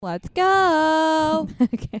Let's go.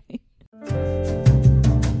 Okay.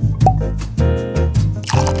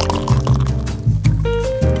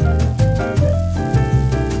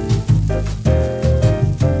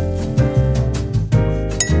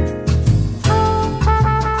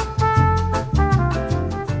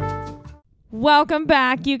 Welcome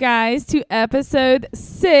back, you guys, to episode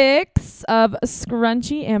 6 of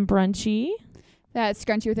Scrunchy and Brunchy. That's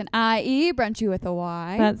Scrunchy with an I-E, Brunchy with a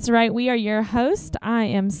Y. That's right. We are your host. I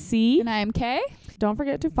am C. And I am K. Don't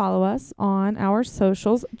forget to follow us on our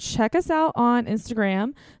socials. Check us out on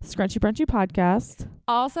Instagram, Scrunchy Brunchy Podcast.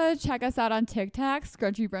 Also, check us out on TikTok,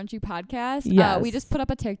 Scrunchy Brunchy Podcast. Yes. We just put up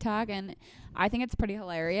a TikTok, and I think it's pretty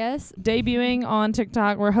hilarious. Debuting on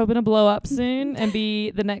TikTok. We're hoping to blow up soon and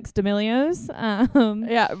be the next D'Amelios.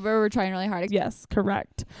 Yeah, we're trying really hard. Yes,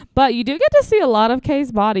 correct. But you do get to see a lot of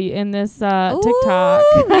Kay's body in this TikTok.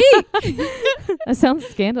 That sounds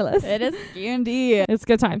scandalous. It is scandy. It's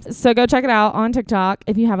good times. So go check it out on TikTok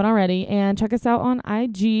if you haven't already, and check us out on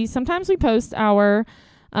IG. Sometimes we post our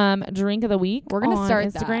drink of the week. We're gonna on start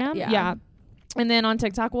Instagram. that, yeah. And then on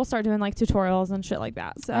TikTok we'll start doing like tutorials and shit like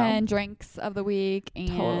that. So And drinks of the week and,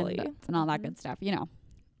 Totally. and all that good stuff. You know,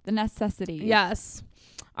 the necessities. yes.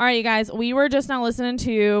 All right, you guys. We were just now listening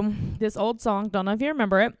to this old song. Don't know if you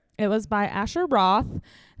remember it. It was by Asher Roth.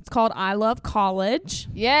 It's called I Love College.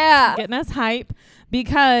 Yeah. Getting us hype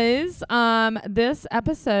because this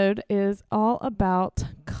episode is all about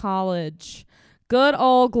college. Good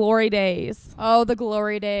old glory days. Oh, the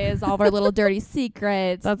glory days, all of our little dirty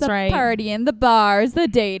secrets. That's the right. Partying, the bars, the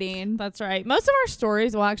dating. That's right. Most of our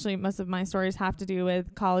stories, well, actually, most of my stories have to do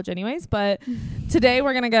with college anyways. But today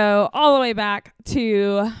we're going to go all the way back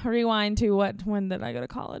to rewind to when did I go to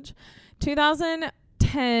college?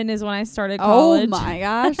 2010 is when I started college. Oh my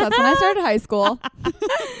gosh. That's when I started high school.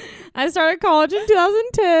 I started college in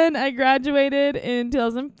 2010. I graduated in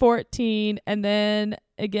 2014 and then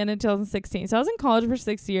again in 2016. So I was in college for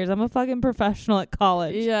 6 years. I'm a fucking professional at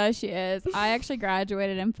college. Yeah, she is. I actually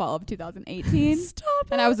graduated in fall of 2018. Stop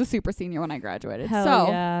it. And I was a super senior when I graduated. Hell so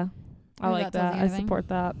yeah. I If like that tells that. you I anything. support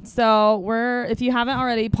that. So if you haven't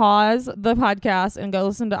already, pause the podcast and go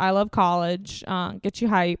listen to I Love College. Get you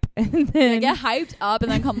hype. And then get hyped up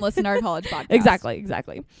and then come listen to our college podcast.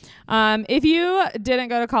 Exactly. If you didn't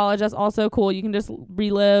go to college, that's also cool. You can just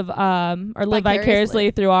relive or live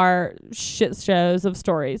vicariously through our shit shows of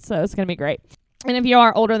stories. So it's going to be great. And if you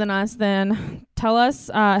are older than us, then tell us,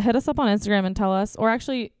 hit us up on Instagram and tell us, or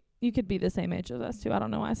actually you could be the same age as us too. I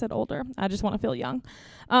don't know why I said older. I just want to feel young.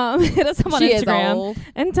 Hit us up on Instagram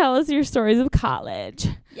and tell us your stories of college.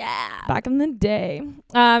 Yeah. Back in the day.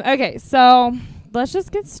 Okay, so let's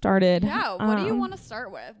just get started. Yeah. What do you want to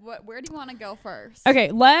start with? Where do you want to go first?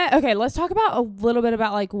 Okay, let's talk about a little bit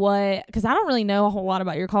about like what, because I don't really know a whole lot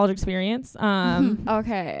about your college experience.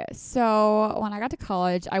 Okay, so when I got to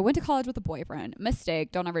college, I went to college with a boyfriend.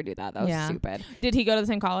 Mistake. Don't ever do that. That was stupid. Did he go to the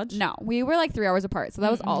same college? No, we were like 3 hours apart, so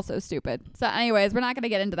that was also stupid. So anyways, we're not going to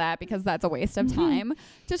get into that because that's a waste of time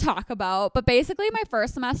to talk about. But basically, my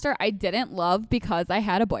first semester, I didn't love because I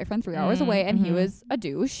had a boyfriend 3 hours away and he was a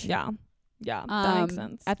douche. Yeah, that makes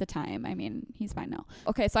sense. At the time. I mean, he's fine now.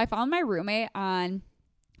 Okay, so I found my roommate on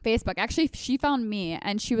Facebook. Actually, she found me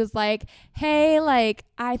and she was like, hey, like,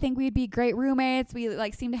 I think we'd be great roommates. We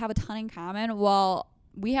like seem to have a ton in common. Well,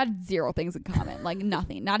 we had 0 things in common. Like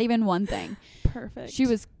nothing. Not even one thing. Perfect. She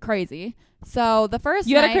was crazy. So the first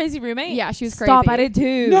You night, had a crazy roommate? Yeah, she was crazy. Stop, I did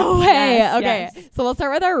too. No way. Yes, Okay. yes. So let's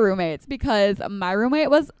start with our roommates because my roommate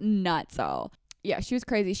was nutso. Yeah, she was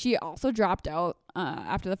crazy. She also dropped out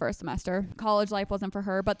after the first semester. College life wasn't for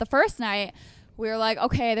her. But the first night, we were like,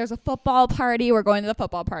 okay, there's a football party. We're going to the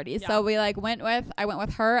football party. Yeah. So I went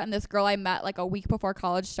with her and this girl I met like a week before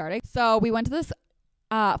college started. So we went to this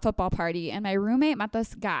football party and my roommate met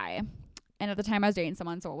this guy. And at the time I was dating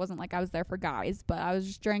someone, so it wasn't like I was there for guys, but I was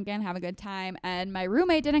just drinking, having a good time. And my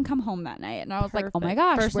roommate didn't come home that night. And I was like, oh my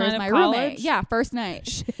gosh, First where's night my of college? roommate? Yeah, first night.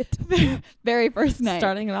 Shit. Very first night.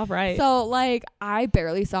 Starting it off right. So like I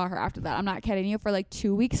barely saw her after that. I'm not kidding you. For like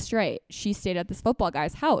 2 weeks straight, she stayed at this football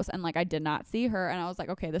guy's house and like I did not see her. And I was like,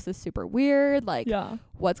 okay, this is super weird. Like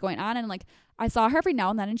what's going on? And like I saw her every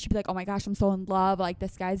now and then and she'd be like, oh my gosh, I'm so in love. Like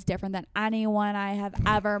this guy's different than anyone I have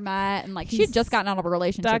ever met. And like she had just gotten out of a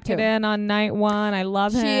relationship stuck too. it in on night 1. I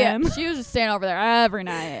love him. She was just staying over there every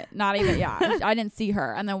night. Not even, I didn't see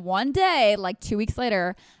her. And then one day, like 2 weeks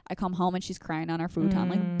later, I come home and she's crying on her futon,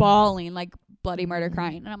 like bawling, like bloody murder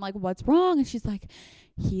crying. And I'm like, what's wrong? And she's like,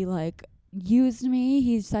 he like used me.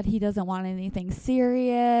 He said he doesn't want anything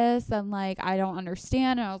serious, and like I don't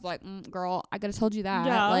understand. And I was like, girl, I could have told you that.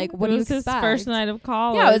 Yeah, like, what do you expect? It was his first night of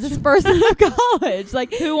college. Yeah, it was his first night of college.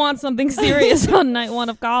 Like, who wants something serious on night 1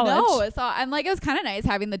 of college? No, so I'm like, it was kind of nice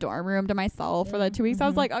having the dorm room to myself for the 2 weeks. I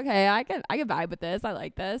was like, okay, I can vibe with this. I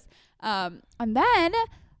like this. And then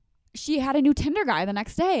she had a new Tinder guy the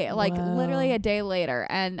next day, like literally a day later,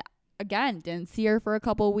 and again, didn't see her for a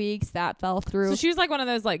couple weeks. That fell through. So she was like one of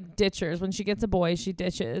those like ditchers. When she gets a boy, she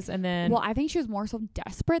ditches, and then. Well, I think she was more so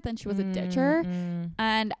desperate than she was a ditcher.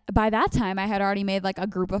 And by that time, I had already made like a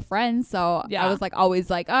group of friends. So I was like always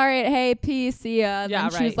like, all right, hey, peace, see ya. And then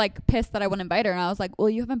she was like pissed that I wouldn't invite her, and I was like, well,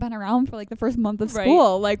 you haven't been around for like the first month of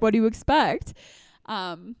school. Like, what do you expect?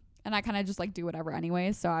 And I kind of just like do whatever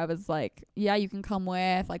anyway. So I was like, yeah, you can come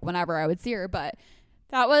with like whenever I would see her, but.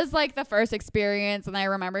 That was like the first experience, and I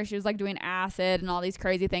remember she was like doing acid and all these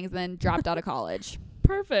crazy things, and then dropped out of college.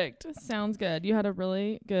 Perfect. Sounds good. You had a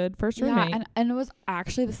really good first roommate. Yeah, and it was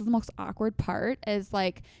actually, this is the most awkward part, is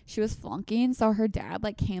like she was flunking, so her dad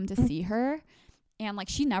like came to see her, and like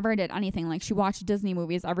she never did anything. Like she watched Disney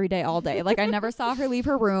movies every day, all day. Like I never saw her leave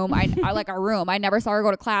her room. I like our room. I never saw her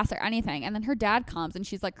go to class or anything. And then her dad comes, and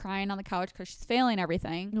she's like crying on the couch because she's failing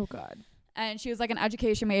everything. Oh God. And she was like an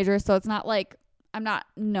education major, so it's not like. I'm not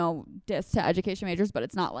no diss to education majors, but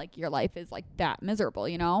it's not like your life is like that miserable,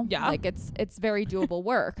 you know? Yeah. Like it's very doable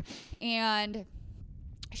work. And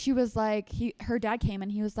she was like, her dad came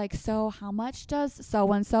and he was like, so how much does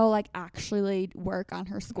so-and-so like actually work on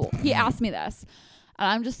her school? He asked me this. And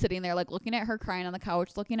I'm just sitting there like looking at her crying on the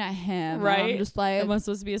couch, looking at him. Right. And I'm just like, am I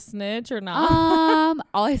supposed to be a snitch or not?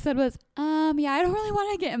 All I said was, yeah, I don't really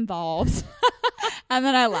want to get involved. And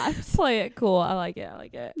then I left. Play it cool. I like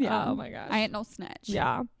it. Yeah. Oh my gosh. I ain't no snitch.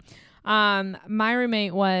 Yeah. My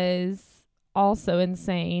roommate was also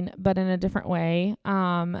insane, but in a different way.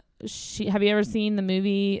 Have you ever seen the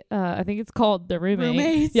movie? I think it's called The Roommate.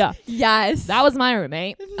 Roommates? Yeah. Yes. That was my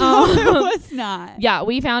roommate. No, it was not. Yeah,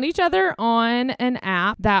 we found each other on an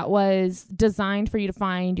app that was designed for you to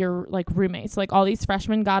find your like roommates. Like all these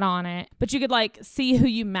freshmen got on it, but you could like see who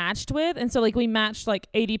you matched with. And so like we matched like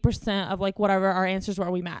 80% of like whatever our answers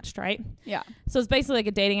were, we matched, right? Yeah. So it's basically like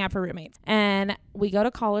a dating app for roommates. And we go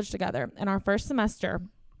to college together. In our first semester,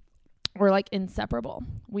 we're like inseparable.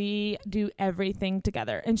 We do everything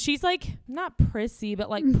together. And she's like not prissy, but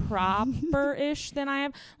like proper-ish than I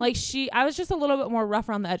am. Like I was just a little bit more rough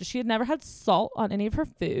around the edges. She had never had salt on any of her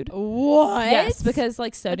food. What? Yes, because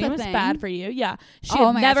like sodium is bad for you. Yeah. She Oh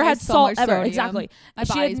had my never gosh, I had have so salt much ever. sodium. Exactly. My She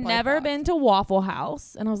had body's probably never fucked. been to Waffle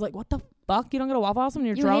House. And I was like, what the fuck? You don't go to Waffle House when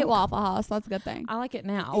you're You drunk? hate Waffle House. That's a good thing. I like it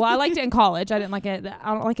now. Well, I liked it in college. I didn't like it.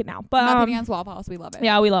 I don't like it now. But Nothing against Waffle House. We love it.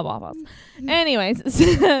 yeah, we love Waffle House. Anyways,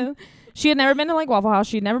 so she had never been to like Waffle House.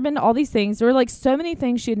 She had never been to all these things. There were like so many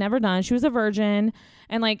things she had never done. She was a virgin,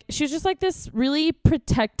 and like she was just like this really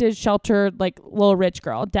protected, sheltered, like little rich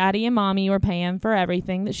girl. Daddy and mommy were paying for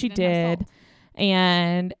everything that she did.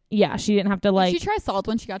 And yeah, she didn't have to like. Did she try salt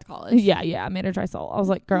when she got to college? Yeah, I made her try salt. I was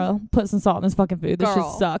like, girl, put some salt in this fucking food. This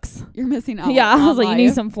Girl, shit sucks. You're missing out. Yeah, I was like, life. you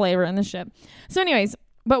need some flavor in this shit. So anyways,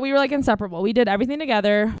 but we were like inseparable. We did everything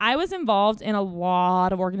together. I was involved in a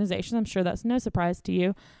lot of organizations. I'm sure that's no surprise to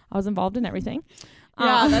you. I was involved in everything.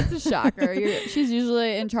 Yeah, that's a shocker. She's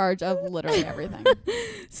usually in charge of literally everything.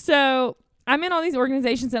 So I'm in all these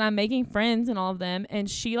organizations and I'm making friends in all of them, and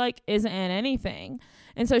she like isn't in anything.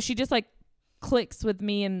 And so she just like clicks with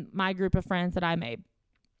me and my group of friends that I made,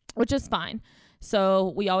 which is fine.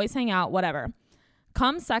 So we always hang out, whatever.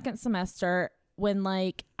 Come second semester, when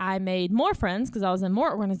like I made more friends because I was in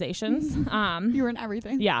more organizations. You were in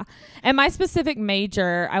everything. Yeah. And my specific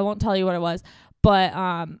major, I won't tell you what it was,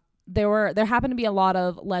 but there happened to be a lot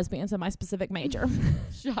of lesbians in my specific major.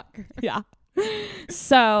 Shocker. Yeah.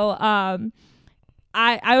 So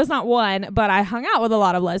I was not one, but I hung out with a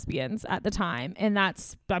lot of lesbians at the time. And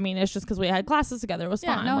it's just because we had classes together. It was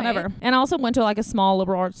fun, whatever. Way. And I also went to like a small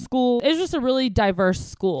liberal arts school. It was just a really diverse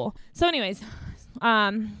school. So anyways,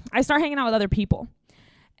 I start hanging out with other people,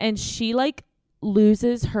 and she like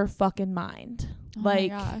loses her fucking mind. Oh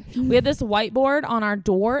like we had this whiteboard on our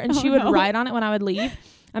door, and she would write on it when I would leave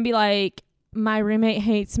and be like, my roommate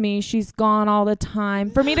hates me. She's gone all the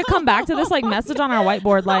time. For me to come back to this like message on our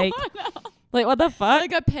whiteboard, like, like what the fuck?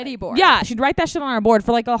 Like a pity board. Yeah, she'd write that shit on our board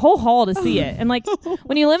for like a whole hall to see it. And like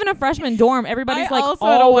when you live in a freshman dorm, everybody's like also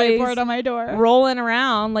always had a whiteboard on my door, rolling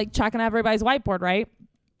around like checking everybody's whiteboard, right?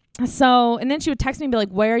 So, and then she would text me and be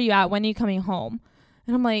like, where are you at? When are you coming home?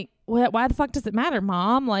 And I'm like, why the fuck does it matter,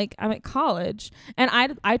 Mom? Like, I'm at college. And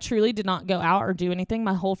I truly did not go out or do anything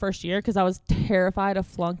my whole first year because I was terrified of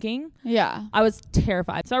flunking. Yeah. I was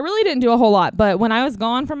terrified. So I really didn't do a whole lot. But when I was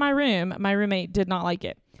gone from my room, my roommate did not like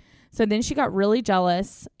it. So then she got really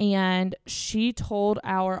jealous, and she told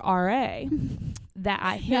our RA that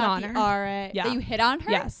I hit on her. RA. Yeah. That you hit on her?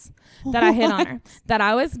 Yes. That I hit on her. That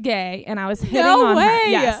I was gay, and I was hitting No on way. her.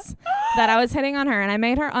 Yes. That I was hitting on her, and I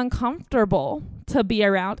made her uncomfortable to be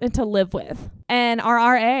around and to live with. And our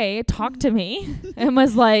RA talked to me and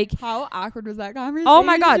was like, how awkward was that conversation? oh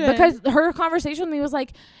my God, because her conversation with me was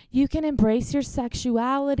like, you can embrace your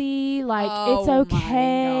sexuality. Like, it's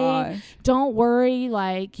okay. Don't worry.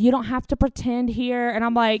 Like, you don't have to pretend here. And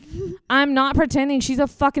I'm like, I'm not pretending. She's a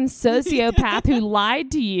fucking sociopath who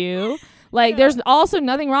lied to you. Like, there's also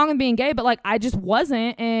nothing wrong with being gay, but like, I just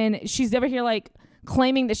wasn't. And she's over here like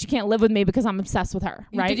claiming that she can't live with me because I'm obsessed with her,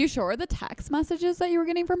 right? Did you show her the text messages that you were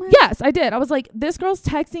getting from her? Yes, I did. I was like, this girl's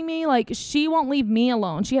texting me. Like, she won't leave me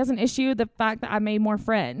alone. She has an issue with the fact that I made more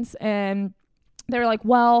friends. And they were like,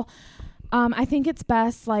 well, I think it's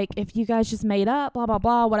best, like, if you guys just made up, blah, blah,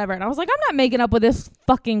 blah, whatever. And I was like, I'm not making up with this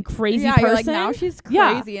fucking crazy person. You're like, now she's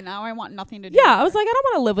crazy and now I want nothing to do with I was like, I don't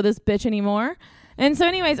want to live with this bitch anymore. And so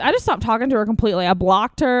anyways, I just stopped talking to her completely. I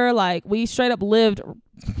blocked her. Like, we straight up lived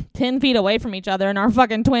 10 feet away from each other in our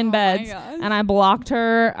fucking twin beds. And I blocked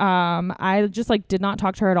her. I just like did not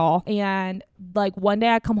talk to her at all. And like one day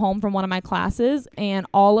I come home from one of my classes and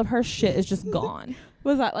all of her shit is just gone.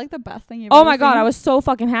 Was that like the best thing you've ever seen? My God, I was so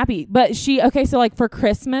fucking happy. But so like for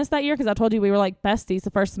Christmas that year, because I told you we were like besties the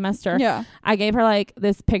first semester. Yeah. I gave her like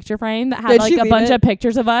this picture frame that had like a bunch of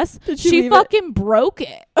pictures of us. She fucking broke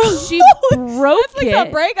it. She broke That's like it. some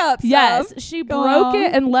breakup stuff. Yes. She broke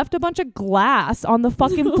it and left a bunch of glass on the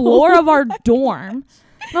fucking floor of our dorm.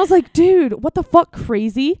 And I was like, dude, what the fuck,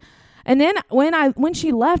 crazy? And then when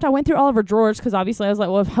she left, I went through all of her drawers because obviously I was like,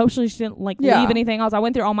 well, hopefully she didn't like leave anything else. I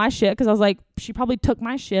went through all my shit because I was like, she probably took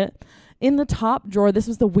my shit. In the top drawer, this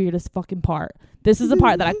was the weirdest fucking part. This is the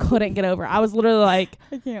part that I couldn't get over. I was literally like,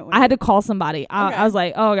 I can't wait. I had to call somebody. I was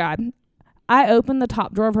like, oh God. I opened the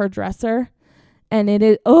top drawer of her dresser and it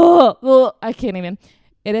is, I can't even.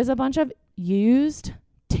 It is a bunch of used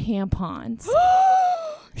tampons.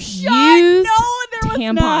 Used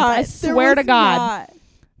tampons. Not. I swear to God. Not.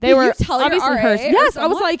 They were you tell obviously your RA hers. Yes, I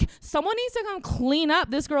was someone? like, someone needs to come clean up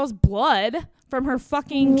this girl's blood from her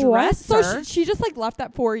fucking dresser. So she just like left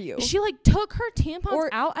that for you. She like took her tampons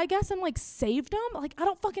out, I guess, and like saved them. Like, I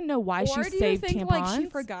don't fucking know why she saved tampons. Like she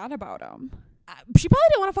forgot about them? She probably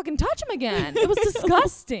didn't want to fucking touch them again. It was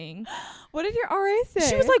disgusting. What did your RA say?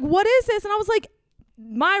 She was like, "What is this?" And I was like,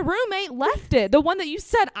 my roommate left it. The one that you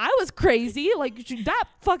said I was crazy. Like, that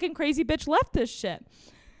fucking crazy bitch left this shit.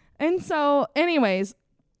 And so, anyways,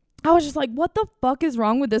 I was just like, what the fuck is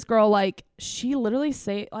wrong with this girl? Like, she literally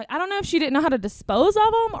like, I don't know if she didn't know how to dispose of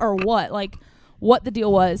them or what, like, what the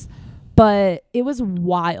deal was, but it was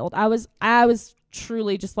wild. I was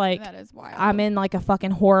truly just like, that is wild. I'm in like a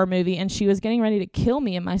fucking horror movie, and she was getting ready to kill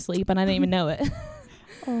me in my sleep, and I didn't even know it.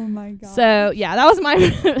 Oh my God. So yeah, that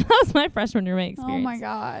was my freshman roommate experience. Oh my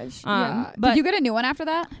gosh. But did you get a new one after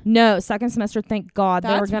that? No, second semester, thank God.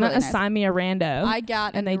 They were gonna really assign me a rando. I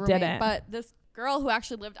got and they didn't. But this girl who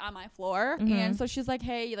actually lived on my floor, Mhm. and so she's like,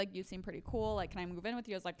 hey, like, you seem pretty cool, like, can I move in with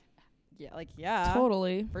you? I was like, yeah,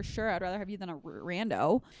 Totally, for sure. I'd rather have you than a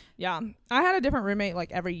rando. yeah. I had a different roommate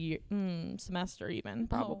like every year, semester even,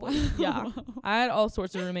 probably. Oh. Yeah, I had all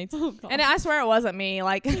sorts of roommates. Oh, And I swear it wasn't me.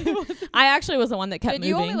 Like, I actually was the one that kept Did moving.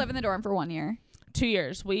 you only live in the dorm for 1 year? 2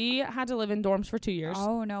 years. We had to live in dorms for 2 years.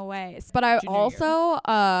 Oh, no way. But I Junior also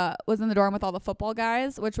was in the dorm with all the football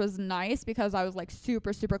guys, which was nice because I was like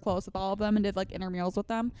super, super close with all of them and did like intramurals with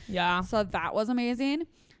them. Yeah. So that was amazing.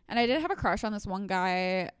 And I did have a crush on this one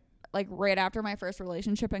guy like right after my first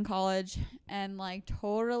relationship in college, and like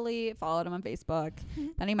totally followed him on Facebook.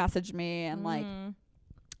 Then he messaged me and like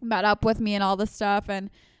met up with me and all this stuff, and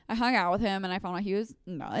I hung out with him and I found out he was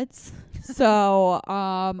nuts. So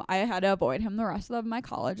I had to avoid him the rest of my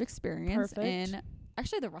college experience. Perfect. And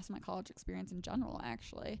actually the rest of my college experience in general,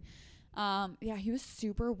 actually. Yeah, he was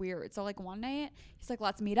super weird. So like one night he's like,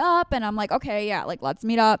 let's meet up, and I'm like, okay, yeah, like let's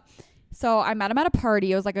meet up. So I met him at a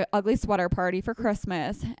party. It was like an ugly sweater party for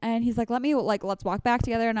Christmas, and he's like, let's walk back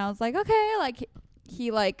together. And I was like, okay. Like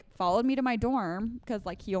he like followed me to my dorm because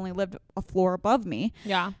like he only lived a floor above me.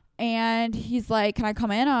 Yeah. And he's like, can I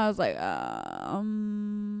come in? And I was like,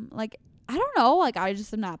 like, I don't know. Like, I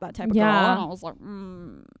just am not that type of girl. And I was like,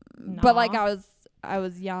 But like I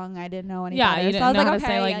was young. I didn't know any better. You didn't so I was know like, how okay,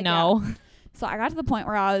 to say like like, no. Yeah. So I got to the point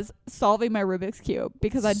where I was solving my Rubik's Cube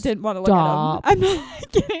because I didn't want to look Stop. at him. I'm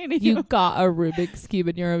not kidding You got a Rubik's Cube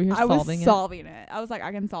and you're over here solving it. I was solving it. I was like,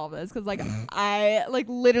 I can solve this because like I like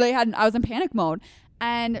literally I was in panic mode,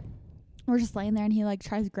 and we're just laying there and he like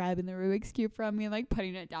tries grabbing the Rubik's Cube from me and like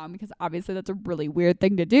putting it down because obviously that's a really weird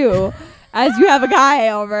thing to do as you have a guy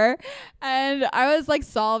over. And I was like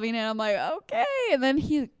solving it. I'm like, okay. And then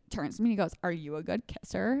he turns to me and he goes, "Are you a good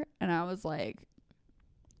kisser?" And I was like,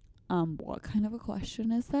 what kind of a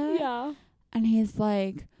question is that? Yeah. And he's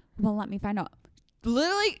like, "Well, let me find out."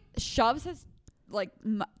 Literally shoves his like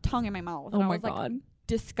tongue in my mouth. Oh and my I was God. like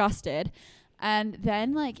disgusted. And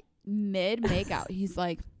then like mid make out, he's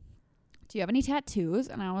like, "Do you have any tattoos?"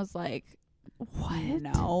 And I was like, what?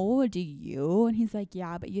 "No, do you?" And he's like,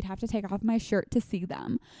 "Yeah, but you'd have to take off my shirt to see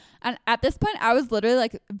them." And at this point, I was literally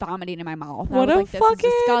like vomiting in my mouth. What I a was like, "This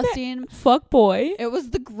is disgusting." Fuck boy. It was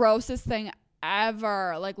the grossest thing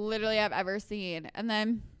ever, like literally I've ever seen. And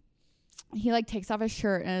then he like takes off his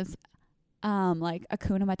shirt and it's like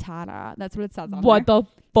Hakuna Matata. That's what it says on What there. the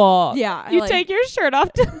fuck? Yeah, You like, take your shirt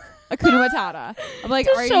off to Hakuna Matata. I'm like,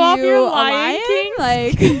 to "Are show you off your a Lion King?"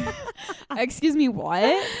 Like, excuse me,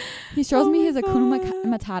 what? He shows Oh me my his Hakuna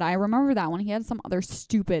God. Matata. I remember that one. He had some other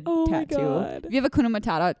stupid Oh my tattoo. God. If you have Hakuna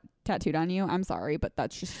Matata tattooed on you, I'm sorry, but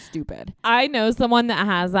that's just stupid. I know someone that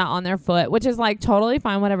has that on their foot, which is like totally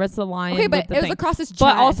fine, whatever. It's the lion. Okay, but with the it was thing. across his chest.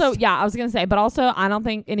 But also, yeah, I was gonna say, but also, I don't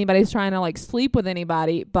think anybody's trying to like sleep with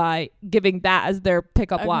anybody by giving that as their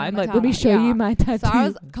pickup Hakuna line. Like, let me Matata, show yeah. you my tattoo. So I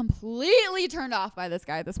was completely turned off by this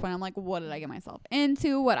guy at this point. I'm like, what did I get myself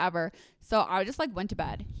into? Whatever. So I just like went to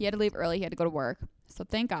bed. He had to leave early. He had to go to work. So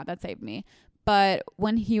thank God that saved me. But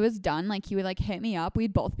when he was done, like he would like hit me up.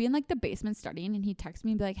 We'd both be in like the basement studying, and he'd text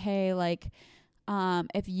me and be like, "Hey, like,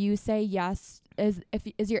 if you say yes, is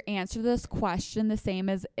your answer to this question the same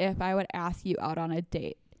as if I would ask you out on a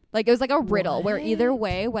date?" Like it was like a riddle where either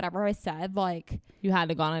way, whatever I said, like you had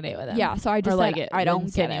to go on a date with him. yeah. So I just Or, said, like, I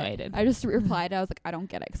don't get it. insinuated. I just replied. I was like, I don't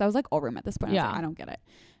get it, because I was like over him at this point. I was Yeah. like, I don't get it.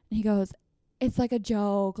 And he goes, "It's like a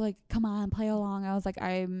joke. Like, come on, play along." I was like,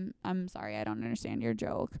 I'm sorry, I don't understand your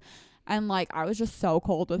joke. And like I was just so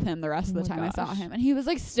cold with him the rest of the Oh my time I saw gosh. him, and he was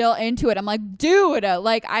like still into it. I'm like, dude,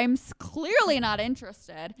 like I'm clearly not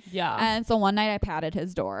interested. Yeah. And so one night I patted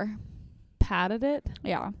his door. Patted it?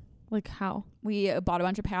 Yeah, Like how? we bought a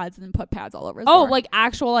bunch of pads and then put pads all over his Oh, door. like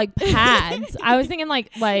actual like pads. I was thinking like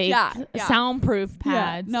Yeah. soundproof Yeah.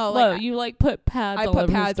 pads. No, Whoa, like, you like put pads I all put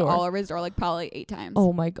over his pads door. all over his door like probably 8 times.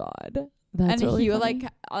 Oh my God. That's and really he would funny.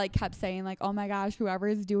 like kept saying like, "Oh my gosh, whoever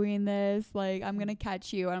is doing this, like I'm gonna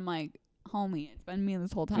catch you." And I'm like, "Homie, it's been me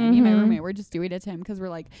this whole time." Me and my Mhm. roommate, we're just doing it to him because we're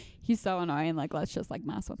like, he's so annoying. Like, let's just like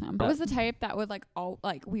mess with him. I was the type that would like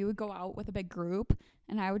we would go out with a big group,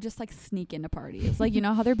 and I would just like sneak into parties. Like, you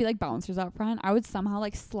know how there'd be like bouncers out front? I would somehow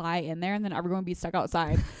like slide in there, and then everyone would be stuck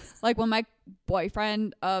outside. Like when my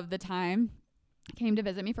boyfriend of the time came to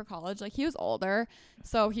visit me for college, like he was older,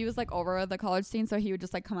 so he was like over the college scene, so he would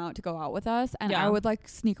just like come out to go out with us, and Yeah. I would like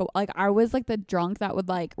like I was like the drunk that would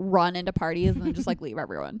like run into parties and then just like leave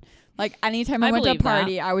everyone. Like anytime I I went to a believe that.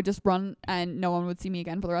 party, I would just run and no one would see me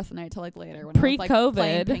again for the rest of the night till like later when I was like Pre-COVID.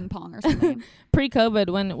 playing ping pong or something. Pre-COVID,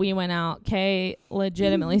 when we went out, Kay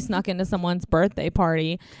legitimately snuck into someone's birthday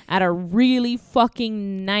party at a really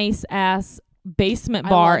fucking nice ass basement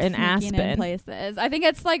bar I love in sneaking Aspen. in places. I think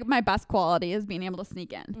it's like my best quality is being able to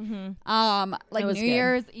sneak in. Mm-hmm. Like It was New good.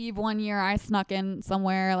 Year's Eve one year, I snuck in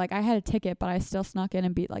somewhere. Like I had a ticket, but I still snuck in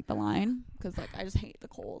and beat like the line because like I just hate the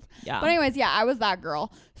cold. Yeah. But anyways, yeah, I was that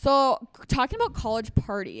girl. So talking about college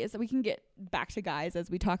parties, we can get back to guys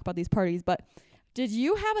as we talk about these parties. But did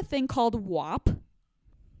you have a thing called WAP?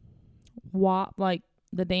 WAP, like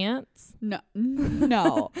the dance? No,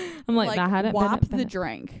 no. I'm like that hadn't WAP been the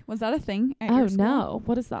drink. Was that a thing? At Oh your school? no.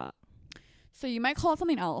 What is that? So you might call it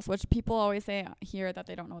something else, which people always say here that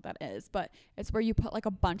they don't know what that is. But it's where you put like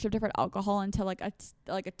a bunch of different alcohol into like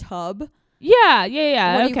a tub. Yeah. What do you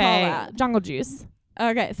Okay. call that? Jungle juice.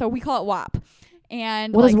 Okay, so we call it WAP.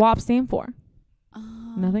 And What like, does WAP stand for?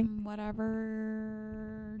 Nothing?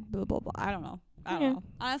 Whatever. Blah, blah, blah. I don't know. I Okay. don't know.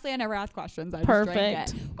 Honestly, I never asked questions. I just drank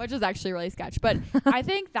Perfect. it, which is actually really sketch. But I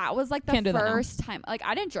think that was like the Can't do that now. first time. Like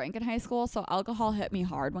I didn't drink in high school, so alcohol hit me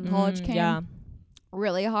hard when college came. Yeah.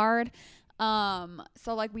 Really hard.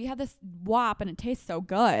 So like we had this WAP and it tastes so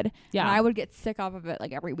good. Yeah. And I would get sick off of it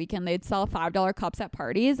like every weekend. They'd sell $5 cups at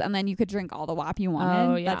parties and then you could drink all the WAP you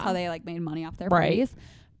wanted. Oh, yeah. That's how they like made money off their Right. parties.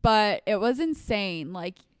 But it was insane.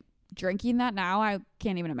 Like drinking that now, I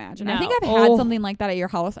can't even imagine. I No. think I've had Oh. something like that at your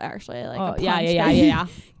house actually. Like a yeah, punch yeah, that you yeah.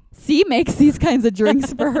 C makes these kinds of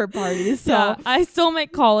drinks for her parties. So yeah, I still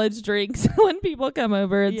make college drinks when people come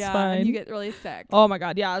over. It's fine. And you get really sick. Oh my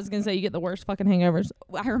God. Yeah, I was going to say you get the worst fucking hangovers.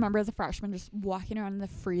 I remember as a freshman just walking around in the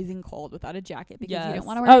freezing cold without a jacket because you didn't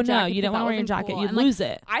want to wear a jacket. Oh no, you didn't want to wear your jacket. Cool. You'd lose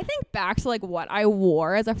it. I think back to like what I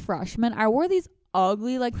wore as a freshman. I wore these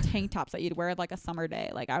ugly like tank tops that you'd wear like a summer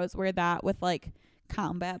day. Like I was wear that with like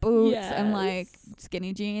combat boots and like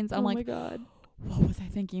skinny jeans. I'm oh my God. What was I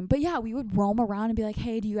thinking? But yeah, we would roam around and be like,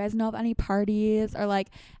 hey, do you guys know of any parties? Or like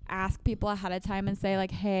ask people ahead of time and say like,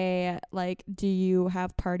 hey, like, do you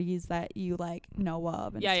have parties that you like know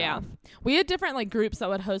of and stuff? Yeah. We had different like groups that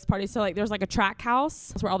would host parties. So like there's like a track house.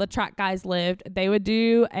 That's where all the track guys lived. They would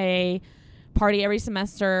do a party every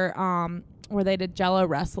semester where they did Jello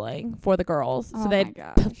wrestling for the girls. So they'd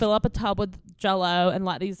fill up a tub with Jello and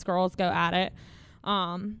let these girls go at it.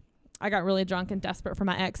 I got really drunk and desperate for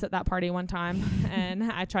my ex at that party one time,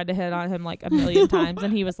 and I tried to hit on him like a million times,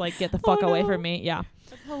 and he was like, "Get the fuck away from me!" Yeah,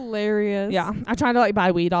 that's hilarious. Yeah, I tried to like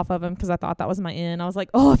buy weed off of him because I thought that was my in. I was like,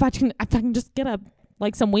 "Oh, if I can just get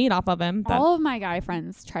some weed off of him." All of my guy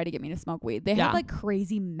friends tried to get me to smoke weed. They had like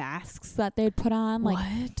crazy masks that they'd put on, like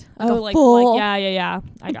like full yeah.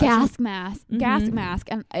 Gas mask,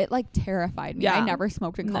 and it like terrified me. I never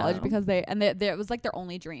smoked in college because it was like their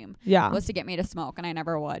only dream. Was to get me to smoke, and I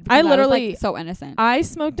never would. I literally was, like, so innocent. I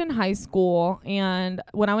smoked in high school, and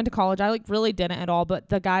when I went to college, I like really didn't at all. But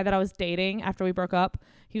the guy that I was dating after we broke up,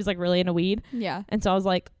 he was like really into weed. Yeah, and so I was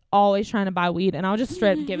like always trying to buy weed, and I would just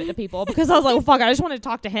straight up give it to people because I was like, well, fuck, I just wanted to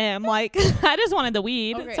talk to him. Like, I just wanted the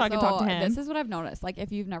weed so I could talk to him. This is what I've noticed. Like,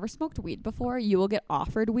 if you've never smoked weed before, you will get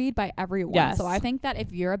offered weed by everyone. Yes. So I think that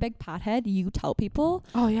if you're a big pothead, you tell people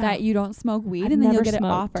that you don't smoke weed, and then you'll get it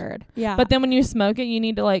offered. Yeah. But then when you smoke it, you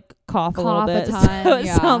need to like cough a little bit. So it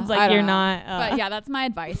sounds like you're not. But yeah, that's my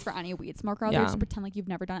advice for any weed smoker out there. Just pretend like you've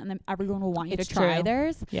never done it, and then everyone will want you to try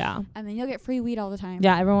theirs. Yeah. And then you'll get free weed all the time.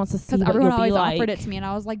 Yeah, everyone wants to see what everyone always like. offered it to me, and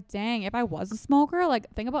I was like, dang, if I was a smoker,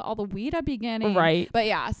 like think about all the weed I'd be getting. Right. But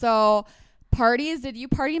yeah, so parties, did you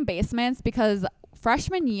party in basements? Because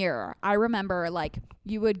freshman year, I remember like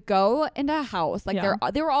you would go into a house, like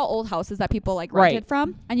they were all old houses that people like rented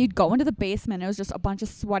from, and you'd go into the basement. It was just a bunch of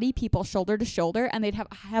sweaty people shoulder to shoulder, and they'd have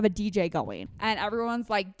a DJ going, and everyone's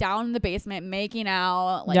like down in the basement making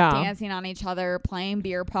out, like dancing on each other, playing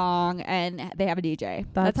beer pong, and they have a DJ.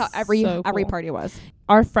 That's how every party was.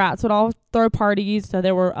 Our frats would all throw parties, so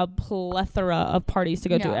there were a plethora of parties to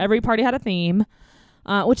go to. Every party had a theme.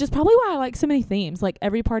 Which is probably why I like so many themes. Like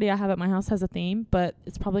every party I have at my house has a theme, but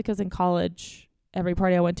it's probably because in college every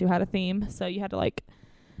party I went to had a theme, so you had to like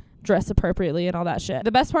dress appropriately and all that shit.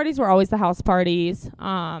 The best parties were always the house parties.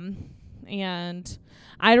 And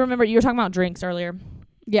I remember you were talking about drinks earlier.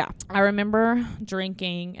 Yeah, I remember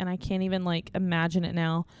drinking, and I can't even like imagine it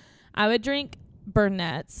now. I would drink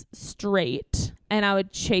Burnett's straight, and I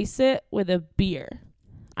would chase it with a beer.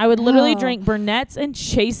 I would literally drink Burnett's and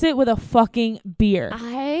chase it with a fucking beer.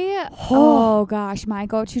 Oh gosh, my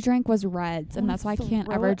go-to drink was Reds, and that's why I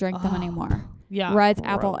can't ever drink them anymore. Yeah, Reds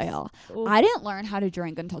apple ale. Ooh. I didn't learn how to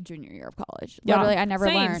drink until junior year of college. Literally, I never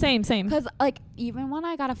learned. Same. Because like even when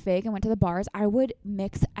I got a fig and went to the bars, I would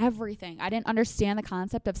mix everything. I didn't understand the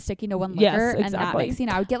concept of sticking to one liquor and not mixing.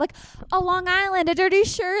 I would get like a Long Island, a Dirty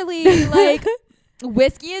Shirley, like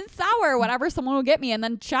whiskey and sour, whatever someone will get me, and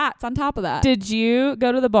then shots on top of that. Did you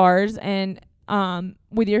go to the bars and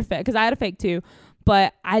with your fig? Because I had a fig too.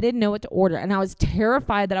 But I didn't know what to order, and I was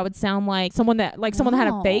terrified that I would sound like someone that had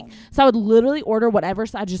a fake. So I would literally order whatever.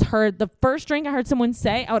 So I just heard the first drink I heard someone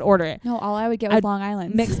say, I would order it. No, all I would get was Long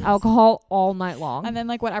Island. Mix alcohol all night long. And then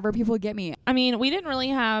like whatever people would get me. I mean, we didn't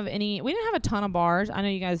have a ton of bars. I know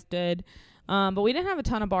you guys did. But we didn't have a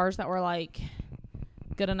ton of bars that were like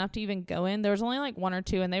good enough to even go in. There was only like one or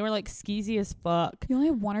two, and they were like skeezy as fuck. You only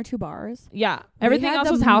have one or two bars? Yeah. Everything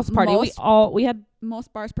else was house party. We had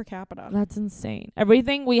most bars per capita. That's insane.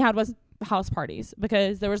 Everything we had was house parties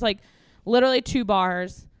because there was like literally 2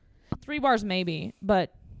 bars, 3 bars maybe,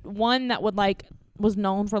 but one that was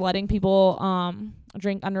known for letting people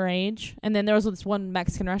drink underage, and then there was this one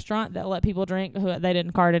Mexican restaurant that let people drink who they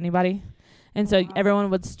didn't card anybody. And so everyone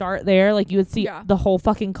would start there. Like you would see the whole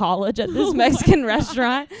fucking college at this Mexican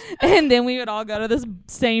restaurant, and then we would all go to this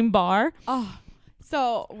same bar. Oh.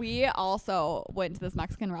 So we also went to this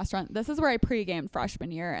Mexican restaurant. This is where I pre-gamed freshman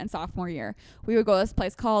year and sophomore year. We would go to this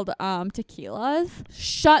place called Tequila's.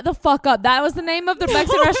 Shut the fuck up. That was the name of the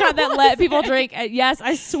Mexican restaurant that let people drink. Yes,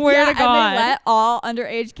 I swear to God. And they let all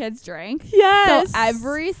underage kids drink. Yes. So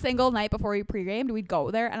every single night before we pre-gamed, we'd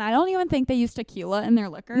go there. And I don't even think they used tequila in their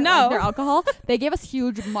liquor. No. Like their alcohol. They gave us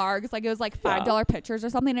huge margs. Like it was like $5 pitchers or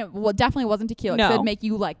something. It definitely wasn't tequila. No. It would make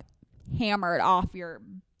you like hammered off your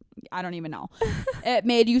I don't even know. It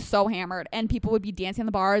made you so hammered, and people would be dancing in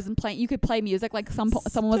the bars and playing. You could play music like someone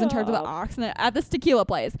was in charge of the aux and at this tequila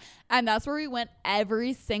place, and that's where we went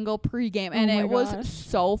every single pregame, and it was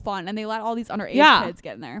so fun. And they let all these underage kids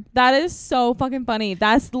get in there. That is so fucking funny.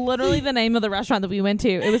 That's literally the name of the restaurant that we went to.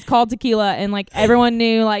 It was called Tequila, and like everyone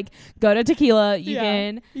knew, like, go to Tequila, you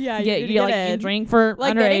can get you like you drink for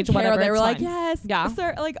like underage, whatever. They were like, fine. yes,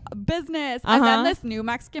 sir, like business. And then this new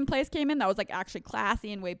Mexican place came in that was like actually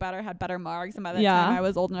classy and way better, had better margs, and by the time I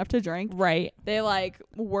was old enough to drink, they like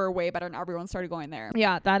were way better, and everyone started going there.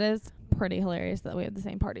 Yeah, that is pretty hilarious that we had the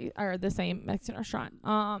same party or the same Mexican restaurant.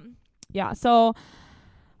 So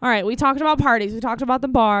all right, we talked about parties, we talked about the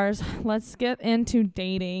bars. Let's get into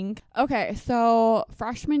dating. Okay, so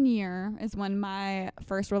freshman year is when my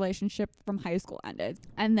first relationship from high school ended,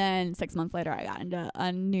 and then 6 months later I got into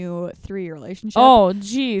a new 3-year relationship. Oh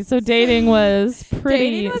geez, so dating was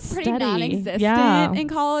pretty steady. Non-existent in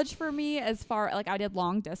college for me. As far like I did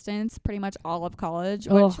long distance pretty much all of college,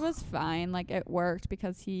 which was fine. Like it worked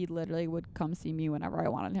because he literally would come see me whenever I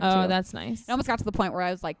wanted him to. Oh, that's nice. It almost got to the point where I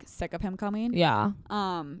was like sick of him coming. Yeah.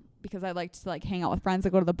 Because I liked to like hang out with friends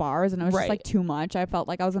and go to the bars, and it was just like too much. I felt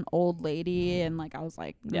like I was an old lady, and like I was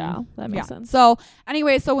like, that makes sense. So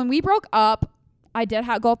anyway, so when we broke up, I did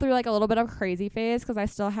go through like a little bit of a crazy phase because I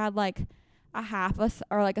still had like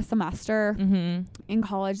a semester in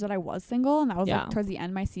college that I was single, and that was like towards the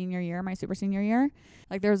end of my senior year, my super senior year.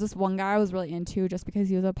 Like there was this one guy I was really into just because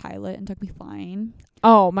he was a pilot and took me flying.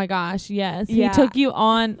 Oh my gosh, yes. He took you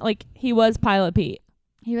on, like he was Pilot Pete.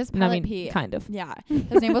 He was Pilot Pete. Kind of. Yeah.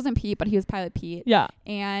 His name wasn't Pete, but he was Pilot Pete. Yeah.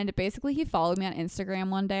 And basically he followed me on Instagram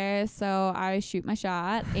one day. So I shoot my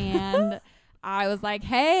shot and I was like,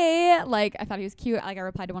 hey, like I thought he was cute. Like I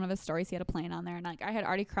replied to one of his stories. He had a plane on there, and like I had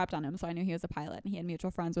already crept on him. So I knew he was a pilot, and he had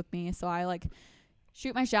mutual friends with me. So I like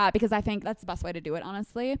shoot my shot because I think that's the best way to do it,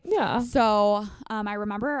 honestly. Yeah. So I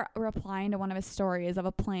remember replying to one of his stories of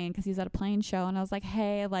a plane because he was at a plane show. And I was like,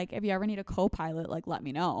 hey, like if you ever need a co-pilot, like let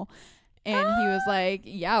me know. And he was like,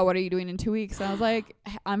 yeah, what are you doing in 2 weeks? And I was like,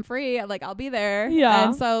 I'm free. Like, I'll be there. Yeah.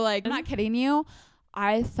 And so, like, I'm not kidding you.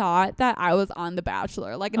 I thought that I was on The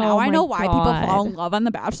Bachelor. Like, now I know why people fall in love on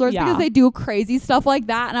The Bachelor. It's because they do crazy stuff like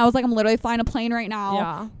that. And I was like, I'm literally flying a plane right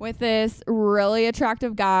now with this really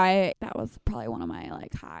attractive guy. That was probably one of my,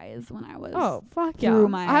 like, highs when I was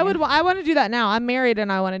I want to do that now. I'm married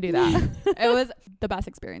and I want to do that. It was the best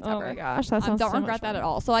experience ever. Oh, my gosh. That sounds don't regret that at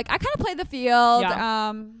all. So, like, I kind of played the field.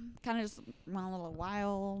 Kind of just went a little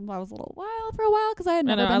wild. I was a little wild for a while because I had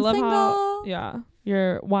never been single.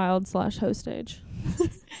 You're wild/host age.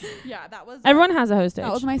 Yeah, that was. Everyone has a host age.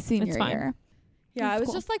 That was my senior year. Yeah, it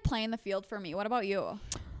was just like playing the field for me. What about you?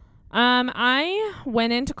 I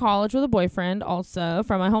went into college with a boyfriend also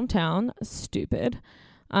from my hometown. Stupid.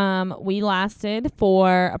 We lasted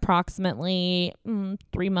for approximately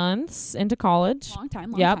 3 months into college. Long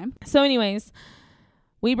time. So anyways,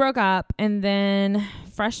 we broke up, and then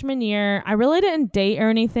freshman year, I really didn't date or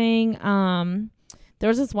anything. There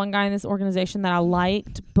was this one guy in this organization that I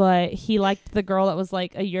liked, but he liked the girl that was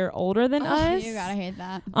like a year older than us. You gotta hate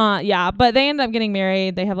that. Yeah, but they ended up getting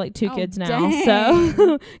married. They have like 2 kids now, dang.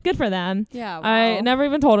 so good for them. Yeah, wow. I never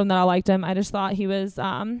even told him that I liked him. I just thought he was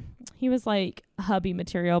like hubby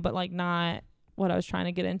material, but like not what I was trying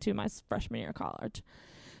to get into my freshman year of college.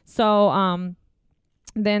 So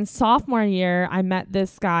then sophomore year, I met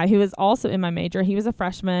this guy who was also in my major. He was a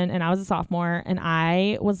freshman and I was a sophomore, and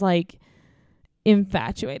I was like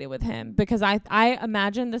infatuated with him because I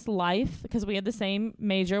imagined this life because we had the same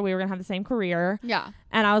major. We were going to have the same career. Yeah.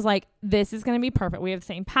 And I was like, this is going to be perfect. We have the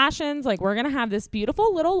same passions. Like, we're going to have this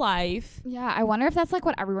beautiful little life. Yeah. I wonder if that's like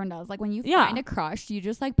what everyone does. Like when you find a crush, you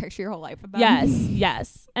just like picture your whole life with them.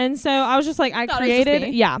 Yes. And so I was just like, I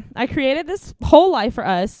created this whole life for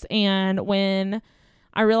us. And when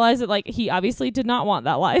I realized that like he obviously did not want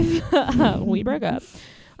that life, we broke up.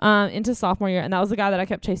 Into sophomore year, and that was the guy that I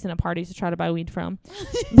kept chasing at parties to try to buy weed from.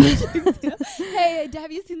 Hey,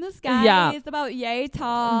 have you seen this guy? Yeah. He's about yay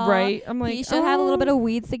tall. Right. I'm like, he should have a little bit of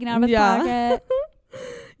weed sticking out of his pocket.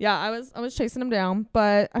 Yeah, I was chasing him down,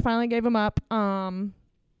 but I finally gave him up. And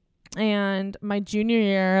my junior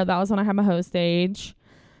year, that was when I had my host age.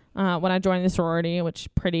 When I joined the sorority, which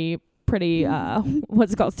pretty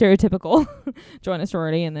what's it called, stereotypical. Join a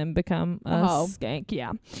sorority and then become a skank.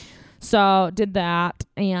 Yeah. So did that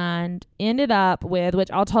and ended up with, which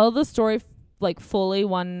I'll tell the story like fully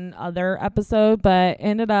one other episode, but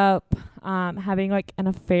ended up having like an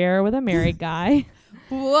affair with a married guy.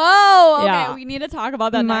 Whoa. Okay, Yeah. we need to talk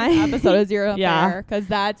about that next episode of Zero Affair because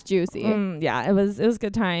that's juicy. Yeah, it was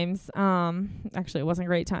good times. Actually, it wasn't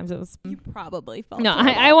great times. It was. You probably felt No,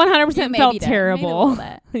 terrible. I 100% felt Maybe terrible. a little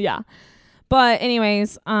bit. Yeah. But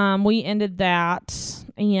anyways, we ended that,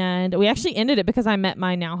 and we actually ended it because I met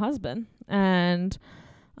my now husband, and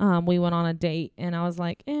we went on a date, and I was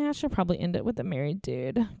like, I should probably end it with a married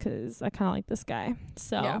dude because I kind of like this guy.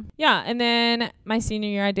 So yeah, and then my senior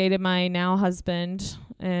year, I dated my now husband,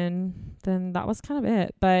 and then that was kind of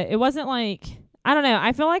it. But it wasn't like, I don't know.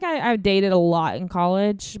 I feel like I dated a lot in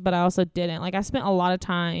college, but I also didn't. Like, I spent a lot of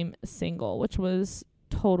time single, which was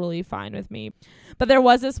totally fine with me. But there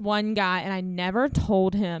was this one guy, and I never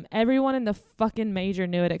told him. Everyone in the fucking major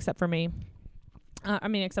knew it except for me.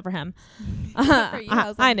 Except for him.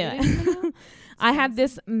 I knew it. I had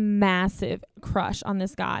this massive crush on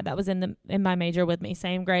this guy that was in my major with me,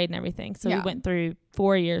 same grade and everything. So we went through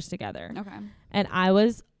 4 years together. Okay. And I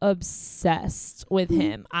was obsessed with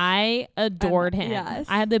him. I adored him. Yes.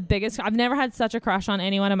 I had the biggest. I've never had such a crush on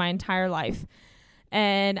anyone in my entire life.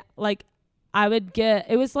 And like,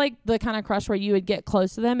 it was like the kind of crush where you would get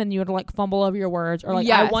close to them and you would like fumble over your words, or like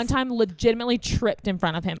I one time legitimately tripped in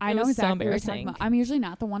front of him. I know exactly what you're talking about. I'm usually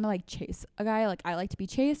not the one to like chase a guy. Like, I like to be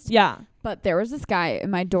chased. Yeah. But there was this guy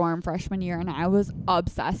in my dorm freshman year, and I was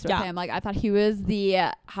obsessed with him. Like, I thought he was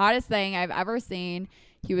the hottest thing I've ever seen.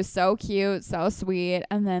 He was so cute, so sweet.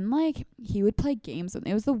 And then like, he would play games with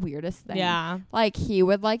me. It was the weirdest thing. Yeah. Like, he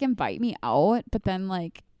would like invite me out, but then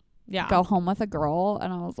like, go home with a girl,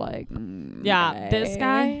 and I was like, this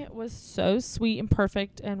guy was so sweet and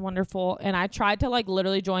perfect and wonderful, and I tried to like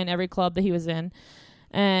literally join every club that he was in,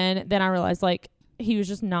 and then I realized like he was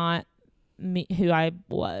just not me, who I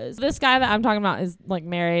was. This guy that I'm talking about is like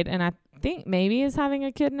married, and I think maybe is having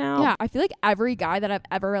a kid now. Yeah, I feel like every guy that I've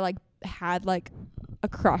ever like had like a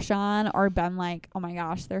crush on or been like, oh my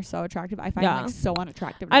gosh, they're so attractive, I find them like so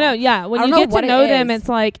unattractive now. I know, yeah. When you get to know them, it's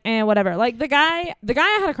like, whatever. Like the guy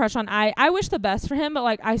I had a crush on, I wish the best for him, but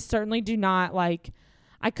like I certainly do not like,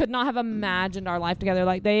 I could not have imagined our life together.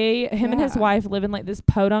 Like him and his wife live in like this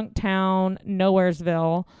podunk town,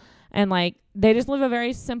 Nowheresville, and like they just live a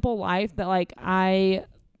very simple life that like I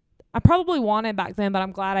probably wanted back then, but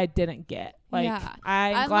I'm glad I didn't get. Like,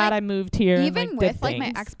 I'm glad I moved here. Even with like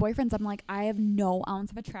my ex-boyfriends, I'm like, I have no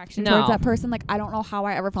ounce of attraction towards that person. Like, I don't know how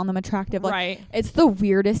I ever found them attractive. Like, it's the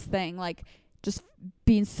weirdest thing. Like, just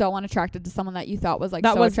being so unattracted to someone that you thought was like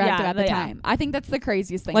so attractive at the time. I think that's the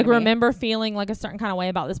craziest thing. Like, remember feeling like a certain kind of way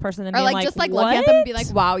about this person, and or being like just like what? looking at them and be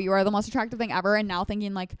like, wow, you are the most attractive thing ever, and now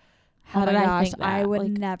thinking like, how did I think that? I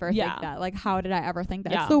would never think that. Like, how did I ever think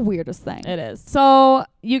that? Yeah. It's the weirdest thing. It is. So,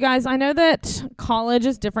 you guys, I know that college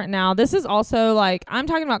is different now. This is also like, I'm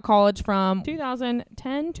talking about college from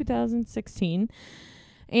 2010, 2016.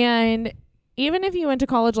 And even if you went to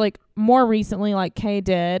college like more recently, like Kay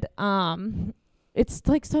did, it's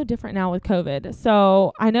like so different now with COVID.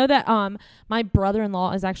 So I know that my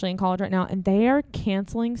brother-in-law is actually in college right now, and they are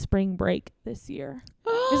canceling spring break this year.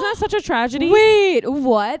 Isn't that such a tragedy? Wait,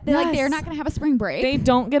 what? They're not gonna have a spring break? They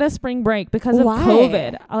don't get a spring break because of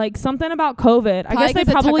COVID. Like something about COVID. I guess they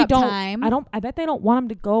probably don't. Time. I bet they don't want them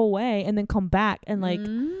to go away and then come back and like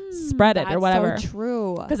spread it or whatever. So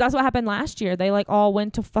true. Because that's what happened last year. They like all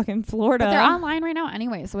went to fucking Florida. But they're online right now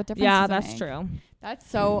anyway. So what difference? Yeah, that's true. That's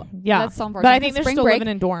so that's so unfortunate. But I think they're still living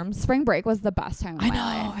in dorms. Spring break was the best time of my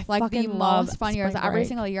life. Like the most fun years. Every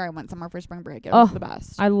single year I went somewhere for spring break. It was the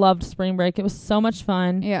best. I loved spring break. It was so much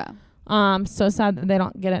fun. Yeah. So sad that they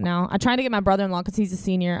don't get it now. I tried to get my brother-in-law because he's a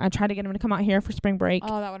senior. I tried to get him to come out here for spring break.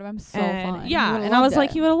 Oh, that would have been so fun. Yeah, and I was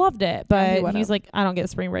like, he would have loved it, but he's like, I don't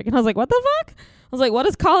get spring break, and I was like, what the fuck? I was like, what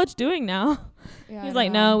is college doing now? Yeah, he's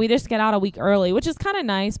like, no, we just get out a week early, which is kind of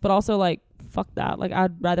nice, but also like, fuck that. Like,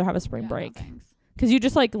 I'd rather have a spring break. No, because you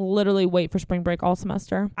just like literally wait for spring break all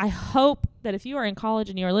semester. I hope that if you are in college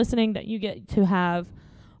and you are listening, that you get to have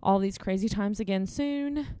all these crazy times again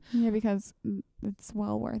soon. Yeah, because it's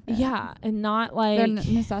well worth it. Yeah, and not like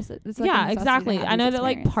necessity. Like yeah, exactly. I know that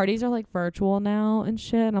like parties are like virtual now and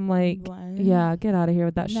shit. And I'm like, what? Yeah, get out of here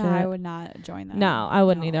with that shit. I would not join that. No, I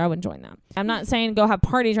wouldn't either. I wouldn't join that. I'm not saying go have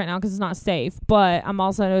parties right now because it's not safe, but I'm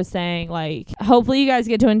also saying like hopefully you guys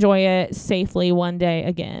get to enjoy it safely one day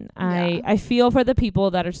again. Yeah. I feel for the people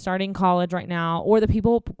that are starting college right now, or the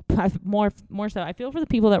people more so. I feel for the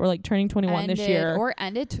people that were like turning 21 this year or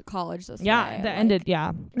ended college this year. Yeah, that like, ended.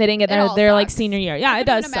 Yeah, they didn't get their like senior year. Yeah, it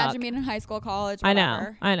does suck. Imagine being in high school, college.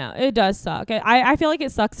 Whatever. I know. It does suck. I feel like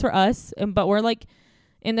it sucks for us, but we're like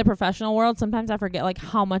in the professional world. Sometimes I forget like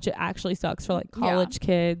how much it actually sucks for like college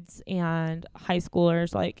kids and high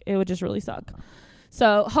schoolers. Like it would just really suck.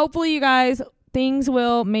 So hopefully you guys things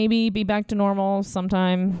will maybe be back to normal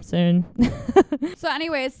sometime soon. So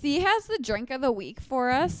anyways, C has the drink of the week for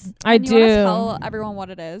us. I do. You want to tell everyone what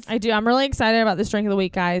it is? I do. I'm really excited about this drink of the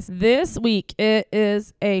week, guys. This week, it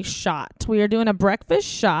is a shot. We are doing a breakfast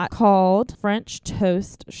shot called French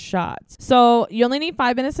Toast Shots. So you only need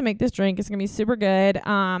 5 minutes to make this drink. It's going to be super good.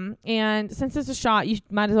 And since it's a shot, you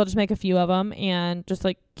might as well just make a few of them and just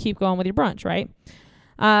like keep going with your brunch, right?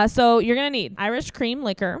 So you're going to need Irish cream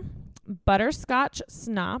liquor, butterscotch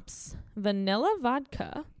schnapps, vanilla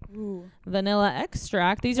vodka, vanilla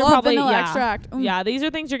extract. These are probably vanilla extract. Yeah, these are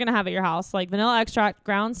things you're gonna have at your house, like vanilla extract,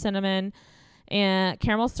 ground cinnamon, and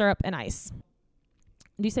caramel syrup and ice.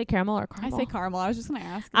 Do you say caramel or caramel? I say caramel. I was just gonna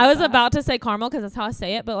ask. I was about to say caramel because that's how I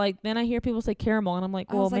say it, but like then I hear people say caramel, and I'm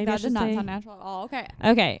like, well, maybe that I should did not say. sound natural at all. Okay.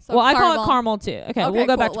 Okay. So well, I call it caramel too. Okay, we'll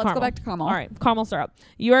go back to caramel. Let's go back to caramel. All right, caramel syrup.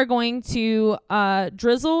 You are going to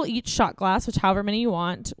drizzle each shot glass, which however many you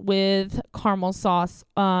want, with caramel sauce,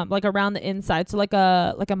 like around the inside, so like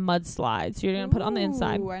a mudslide. So you're gonna put it on the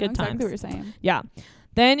inside. I Good know times. exactly what you're saying. Yeah.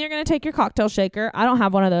 Then you're gonna take your cocktail shaker. I don't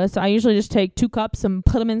have one of those, so I usually just take 2 cups and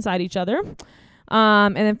put them inside each other,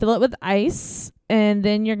 and then fill it with ice. And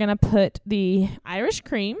then you're going to put the Irish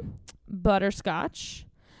cream, butterscotch,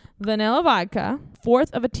 vanilla vodka,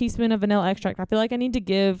 1/4 of a teaspoon of vanilla extract. I feel like I need to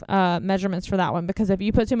give measurements for that one because if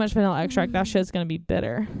you put too much vanilla extract, that shit's going to be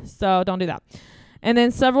bitter. So don't do that. And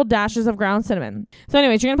then several dashes of ground cinnamon. So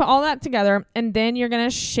anyways, you're going to put all that together and then you're going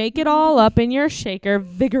to shake it all up in your shaker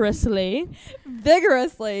vigorously.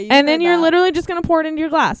 And then you're literally just going to pour it into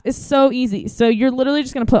your glass. It's so easy. So you're literally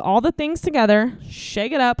just going to put all the things together,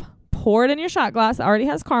 shake it up, pour it in your shot glass that already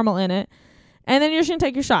has caramel in it, and then you're just going to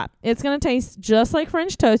take your shot. It's going to taste just like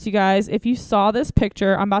French toast, you guys. If you saw this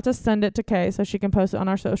picture, I'm about to send it to Kay so she can post it on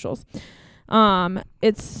our socials.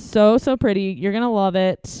 It's so pretty. You're going to love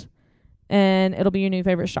it, and it'll be your new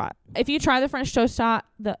favorite shot. If you try the French toast shot,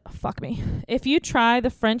 If you try the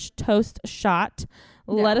French toast shot,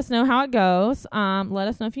 let us know how it goes. Let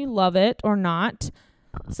us know if you love it or not.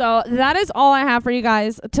 So that is all I have for you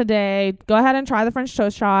guys today. Go ahead and try the French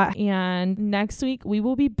toast shot. And next week, we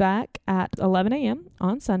will be back at 11 a.m.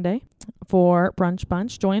 on Sunday for Brunch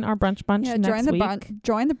Bunch. Join our Brunch Bunch next week.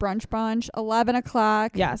 Join the Brunch Bunch, 11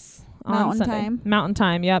 o'clock. Yes. Mountain time. Mountain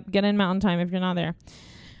time. Yep. Get in mountain time if you're not there.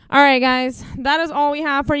 All right, guys. That is all we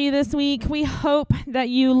have for you this week. We hope that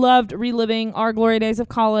you loved reliving our glory days of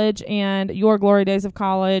college and your glory days of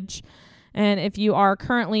college. And if you are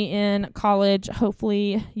currently in college,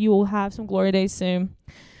 hopefully you will have some glory days soon.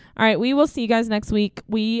 All right, we will see you guys next week.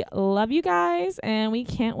 We love you guys, and we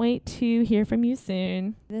can't wait to hear from you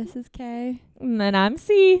soon. This is Kay. And then I'm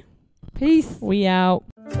C. Peace. We out.